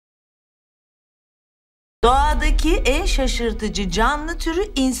Doğadaki en şaşırtıcı canlı türü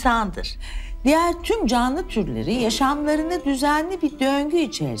insandır. Diğer tüm canlı türleri yaşamlarını düzenli bir döngü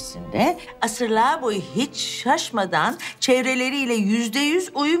içerisinde asırlar boyu hiç şaşmadan çevreleriyle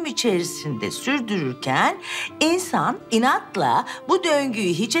 %100 uyum içerisinde sürdürürken insan inatla bu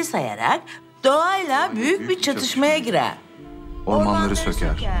döngüyü hiçe sayarak doğayla büyük bir çatışmaya girer. Ormanları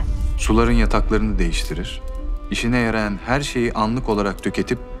söker, suların yataklarını değiştirir, işine yarayan her şeyi anlık olarak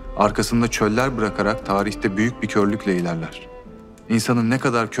tüketip arkasında çöller bırakarak tarihte büyük bir körlükle ilerler. İnsanın ne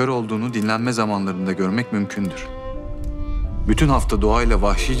kadar kör olduğunu dinlenme zamanlarında görmek mümkündür. Bütün hafta doğayla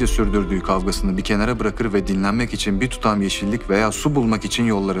vahşice sürdürdüğü kavgasını bir kenara bırakır ve dinlenmek için bir tutam yeşillik veya su bulmak için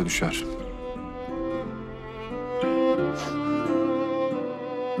yollara düşer.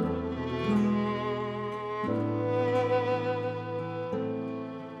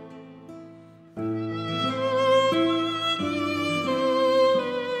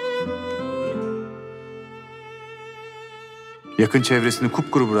 Yakın çevresini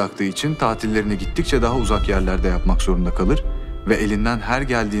kupkuru bıraktığı için tatillerini gittikçe daha uzak yerlerde yapmak zorunda kalır ve elinden her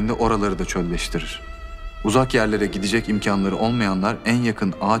geldiğinde oraları da çölleştirir. Uzak yerlere gidecek imkanları olmayanlar en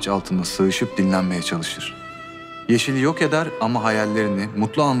yakın ağaç altına sığışıp dinlenmeye çalışır. Yeşili yok eder ama hayallerini,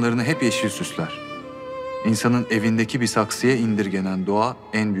 mutlu anlarını hep yeşil süsler. İnsanın evindeki bir saksıya indirgenen doğa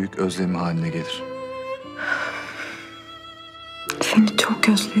en büyük özlemi haline gelir. Seni çok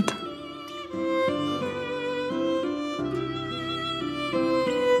özledim.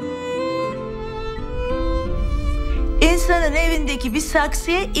 İnsanın evindeki bir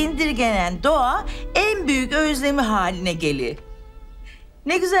saksıya indirgenen doğa en büyük özlemi haline gelir.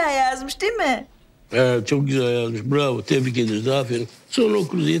 Ne güzel yazmış değil mi? Evet, çok güzel yazmış. Bravo, tebrik ederiz. Aferin. Sonra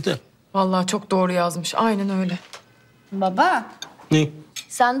okuruz yeter. Vallahi çok doğru yazmış. Aynen öyle. Baba, Ne?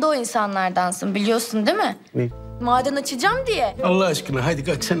 sen de o insanlardansın biliyorsun değil mi? Ne? Maden açacağım diye. Allah aşkına hadi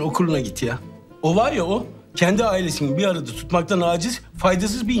kalk sen okuluna git ya. O var ya o, kendi ailesini bir arada tutmaktan aciz,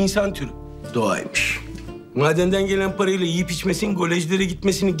 faydasız bir insan türü. Doğaymış. Madenden gelen parayla yiyip içmesini, kolejlere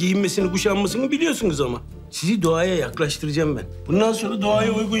gitmesini, giyinmesini, kuşanmasını biliyorsunuz ama. Sizi doğaya yaklaştıracağım ben. Bundan sonra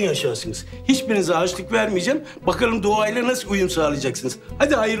doğaya uygun yaşarsınız. Hiçbirinize harçlık vermeyeceğim. Bakalım doğayla nasıl uyum sağlayacaksınız.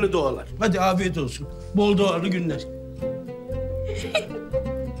 Hadi hayırlı doğalar. Hadi afiyet olsun. Bol doğalı günler.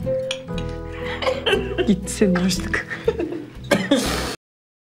 Gitsin artık.